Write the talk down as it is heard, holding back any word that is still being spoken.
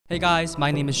Hey guys,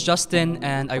 my name is Justin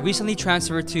and I recently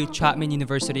transferred to Chapman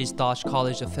University's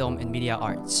College of Film and Media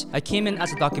Arts. I came in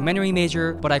as a documentary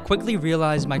major, but I quickly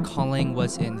realized my calling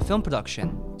was in film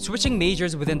production. Switching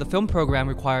majors within the film program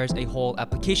requires a whole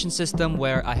application system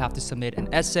where I have to submit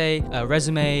an essay, a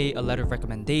resume, a letter of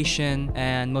recommendation,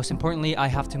 and most importantly, I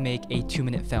have to make a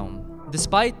 2-minute film.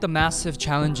 Despite the massive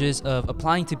challenges of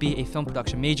applying to be a film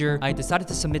production major, I decided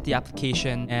to submit the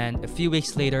application, and a few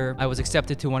weeks later, I was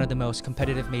accepted to one of the most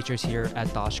competitive majors here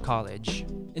at College.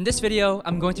 In this video,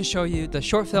 I'm going to show you the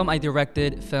short film I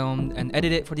directed, filmed, and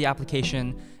edited for the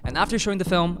application. And after showing the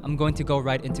film, I'm going to go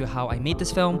right into how I made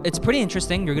this film. It's pretty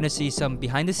interesting. You're going to see some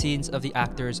behind the scenes of the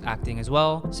actors acting as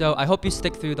well. So I hope you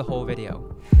stick through the whole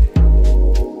video.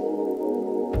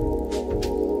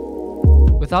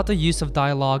 Without the use of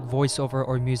dialogue, voiceover,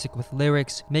 or music with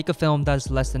lyrics, make a film that is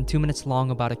less than 2 minutes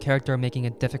long about a character making a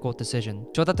difficult decision.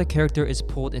 Show that the character is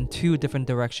pulled in 2 different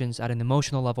directions at an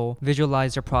emotional level,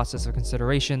 visualize their process of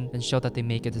consideration, and show that they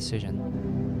make a decision.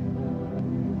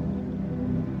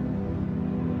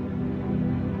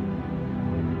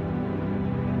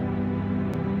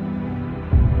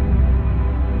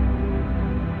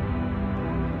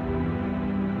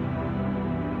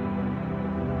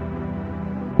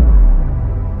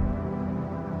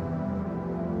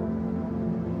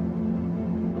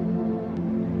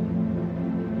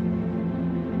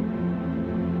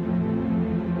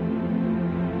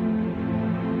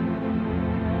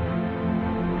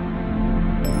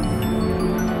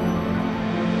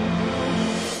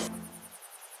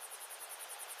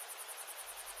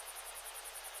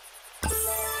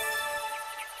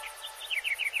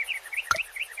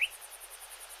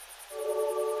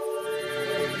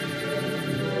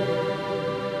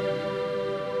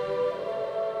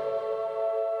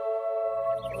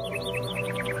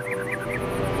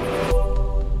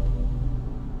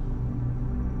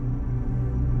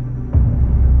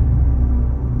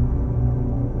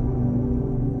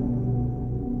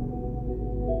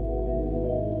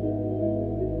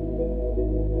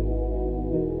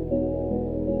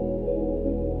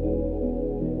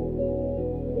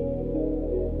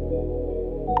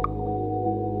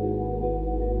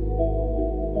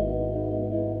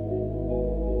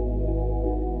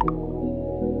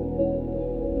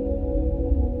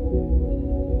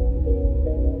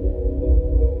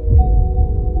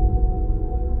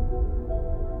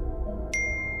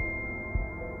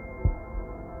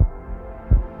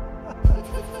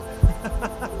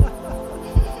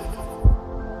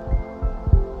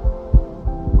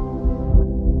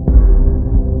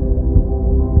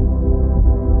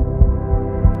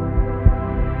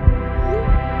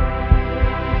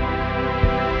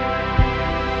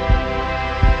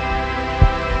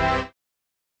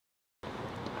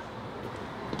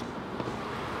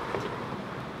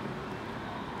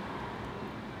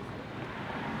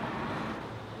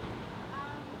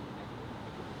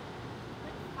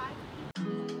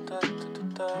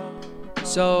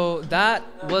 So that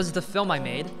was the film I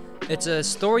made. It's a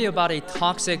story about a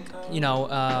toxic,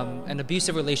 an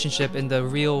abusive relationship in the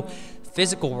real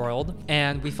physical world.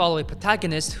 And we follow a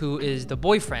protagonist who is the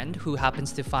boyfriend who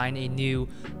happens to find a new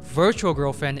virtual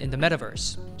girlfriend in the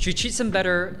metaverse. She treats him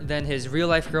better than his real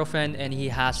life girlfriend, and he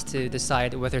has to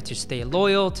decide whether to stay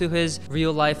loyal to his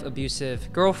real life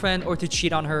abusive girlfriend or to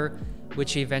cheat on her,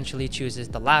 which he eventually chooses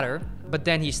the latter. But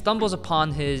then he stumbles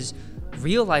upon his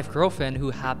real life girlfriend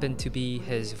who happened to be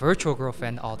his virtual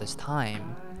girlfriend all this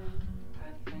time.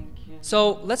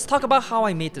 So let's talk about how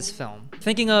I made this film.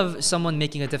 Thinking of someone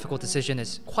making a difficult decision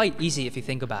is quite easy if you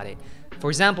think about it. For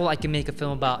example, I can make a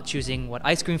film about choosing what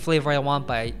ice cream flavor I want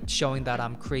by showing that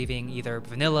I'm craving either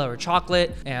vanilla or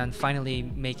chocolate and finally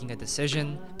making a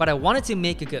decision. But I wanted to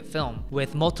make a good film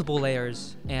with multiple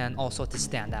layers and also to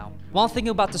stand out. While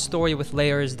thinking about the story with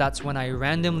layers, that's when I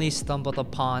randomly stumbled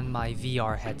upon my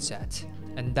VR headset.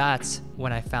 And that's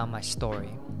when I found my story.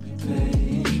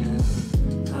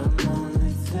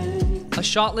 A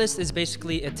shot list is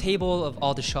basically a table of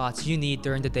all the shots you need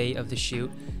during the day of the shoot,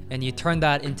 and you turn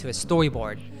that into a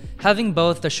storyboard. Having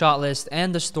both the shot list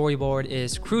and the storyboard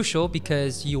is crucial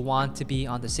because you want to be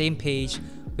on the same page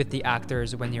with the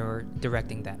actors when you're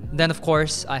directing them. Then of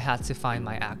course, I had to find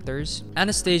my actors.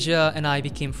 Anastasia and I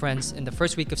became friends in the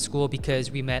first week of school because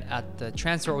we met at the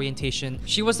transfer orientation.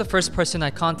 She was the first person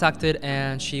I contacted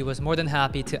and she was more than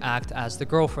happy to act as the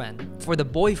girlfriend. For the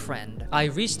boyfriend, I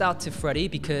reached out to Freddie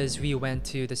because we went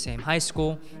to the same high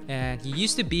school and he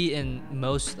used to be in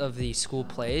most of the school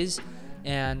plays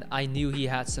and I knew he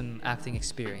had some acting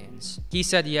experience. He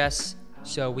said yes,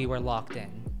 so we were locked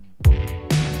in.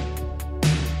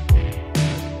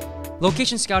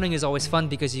 Location scouting is always fun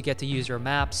because you get to use your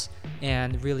maps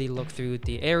and really look through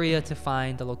the area to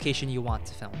find the location you want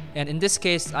to film. And in this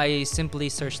case, I simply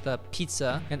searched up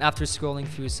pizza, and after scrolling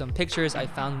through some pictures, I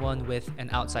found one with an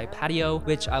outside patio,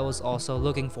 which I was also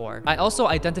looking for. I also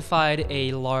identified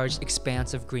a large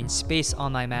expanse of green space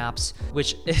on my maps,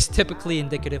 which is typically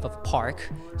indicative of a park,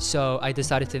 so I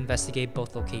decided to investigate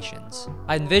both locations.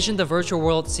 I envisioned the virtual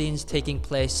world scenes taking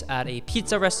place at a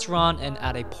pizza restaurant and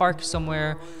at a park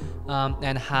somewhere,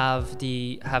 and have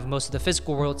most of the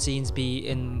physical world scenes be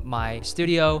in my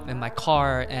studio, in my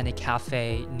car, and a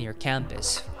cafe near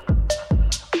campus.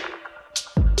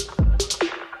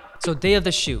 So day of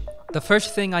the shoot. The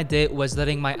first thing I did was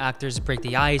letting my actors break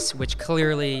the ice, which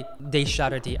clearly they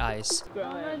shattered the ice.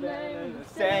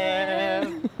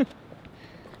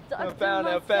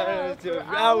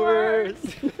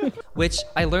 Which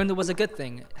I learned was a good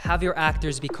thing. Have your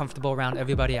actors be comfortable around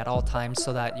everybody at all times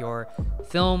so that your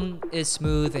film is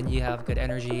smooth and you have good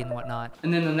energy and whatnot.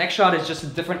 And then the next shot is just a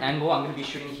different angle. I'm gonna be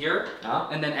shooting here,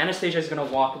 and then Anastasia is gonna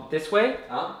walk this way.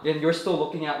 Then you're still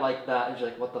looking at like that, and you're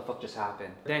like, what the fuck just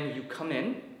happened? Then you come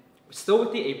in, still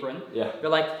with the apron. Yeah. You're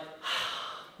like,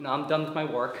 no, I'm done with my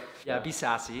work. Yeah, be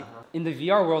sassy. In the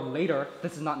VR world later,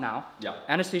 this is not now. Yeah.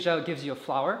 Anastasia gives you a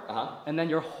flower, and then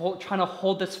you're trying to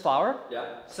hold this flower. Yeah.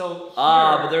 So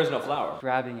but there's no flower.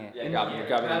 Grabbing it. Yeah, you're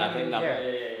grabbing nothing.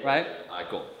 Yeah. Right? Alright,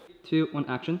 cool. 2, 1,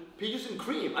 action. Peaches and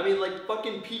cream. I mean, like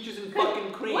fucking peaches and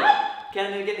fucking cream. What?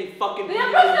 Can I get any fucking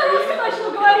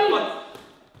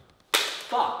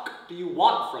Fuck do you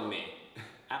want from me?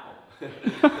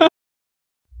 Ow.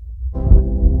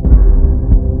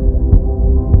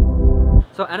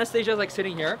 So Anastasia's like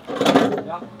sitting here,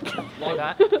 like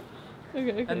that.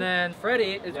 Okay. And then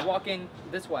Freddie is walking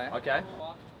this way. Okay.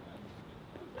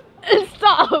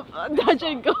 Stop! That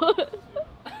didn't go.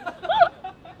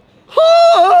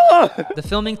 The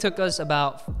filming took us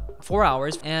about 4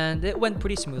 hours and it went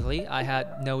pretty smoothly. I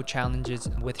had no challenges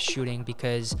with shooting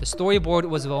because the storyboard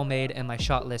was well made and my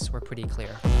shot lists were pretty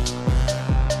clear.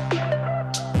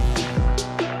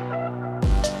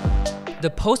 The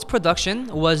post-production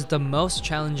was the most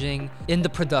challenging in the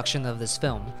production of this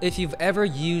film. If you've ever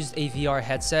used a VR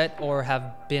headset or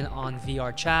have been on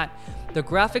VR chat, the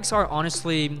graphics are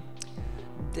honestly,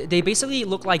 they basically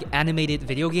look like animated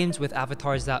video games with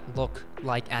avatars that look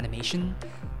like animation.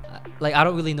 Like, I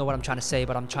don't really know what I'm trying to say,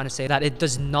 but I'm trying to say that it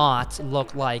does not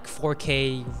look like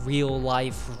 4K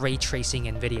real-life ray tracing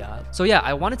NVIDIA. So yeah,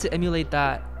 I wanted to emulate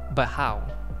that, but how?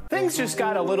 Things just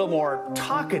got a little more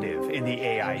talkative in the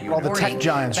AI universe. All the tech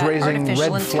giants raising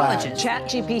red flags.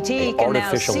 ChatGPT can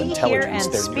now see, hear, and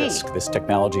speak. Risk. This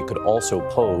technology could also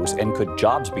pose, and could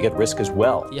jobs be at risk as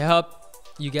well? Yep,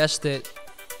 you guessed it,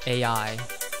 AI.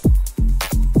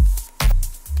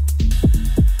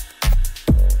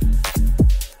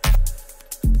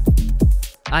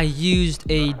 I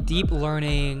used a deep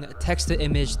learning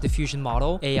text-to-image diffusion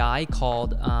model, AI,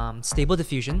 called Stable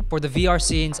Diffusion. For the VR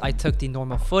scenes, I took the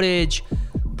normal footage,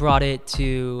 brought it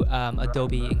to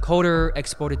Adobe Encoder,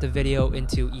 exported the video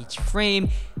into each frame,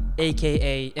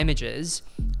 aka images,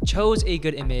 chose a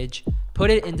good image, put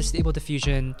it into Stable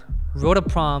Diffusion, wrote a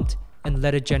prompt, and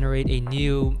let it generate a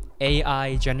new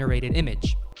AI-generated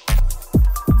image.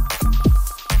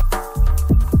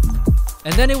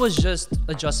 And then it was just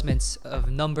adjustments of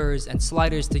numbers and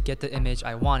sliders to get the image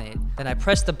I wanted. Then I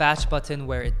pressed the batch button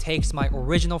where it takes my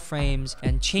original frames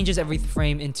and changes every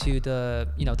frame into the,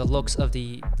 the looks of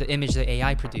the image the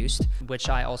AI produced, which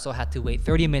I also had to wait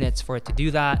 30 minutes for it to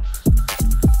do that.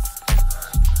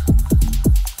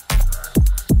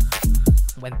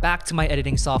 Went back to my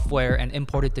editing software and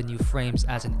imported the new frames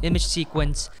as an image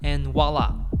sequence, and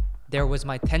voila. There was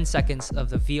my 10 seconds of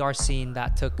the VR scene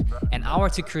that took an hour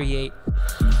to create.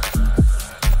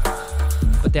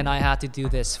 But then I had to do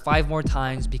this 5 more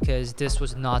times because this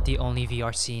was not the only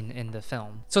VR scene in the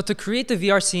film. So to create the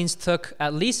VR scenes took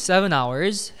at least 7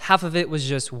 hours. Half of it was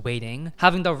just waiting.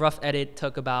 Having the rough edit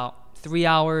took about 3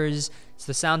 hours. So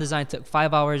the sound design took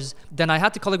 5 hours. Then I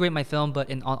had to color grade my film,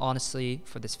 but honestly,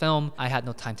 for this film, I had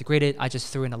no time to grade it. I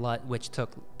just threw in a LUT, which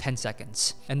took 10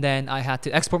 seconds. And then I had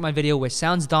to export my video, which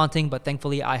sounds daunting, but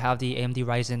thankfully I have the AMD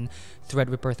Ryzen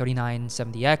Threadripper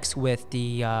 3970X with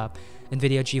the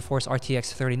NVIDIA GeForce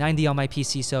RTX 3090 on my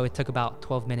PC, so it took about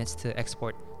 12 minutes to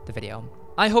export the video.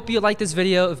 I hope you liked this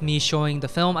video of me showing the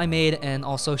film I made and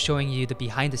also showing you the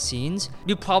behind the scenes.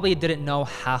 You probably didn't know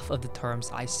half of the terms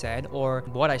I said or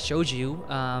what I showed you,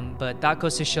 but that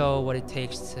goes to show what it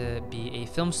takes to be a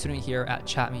film student here at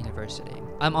Chapman University.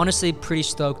 I'm honestly pretty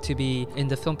stoked to be in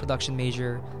the film production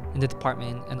major in the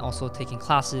department and also taking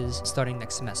classes starting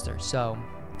next semester. So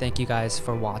thank you guys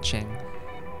for watching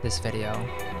this video.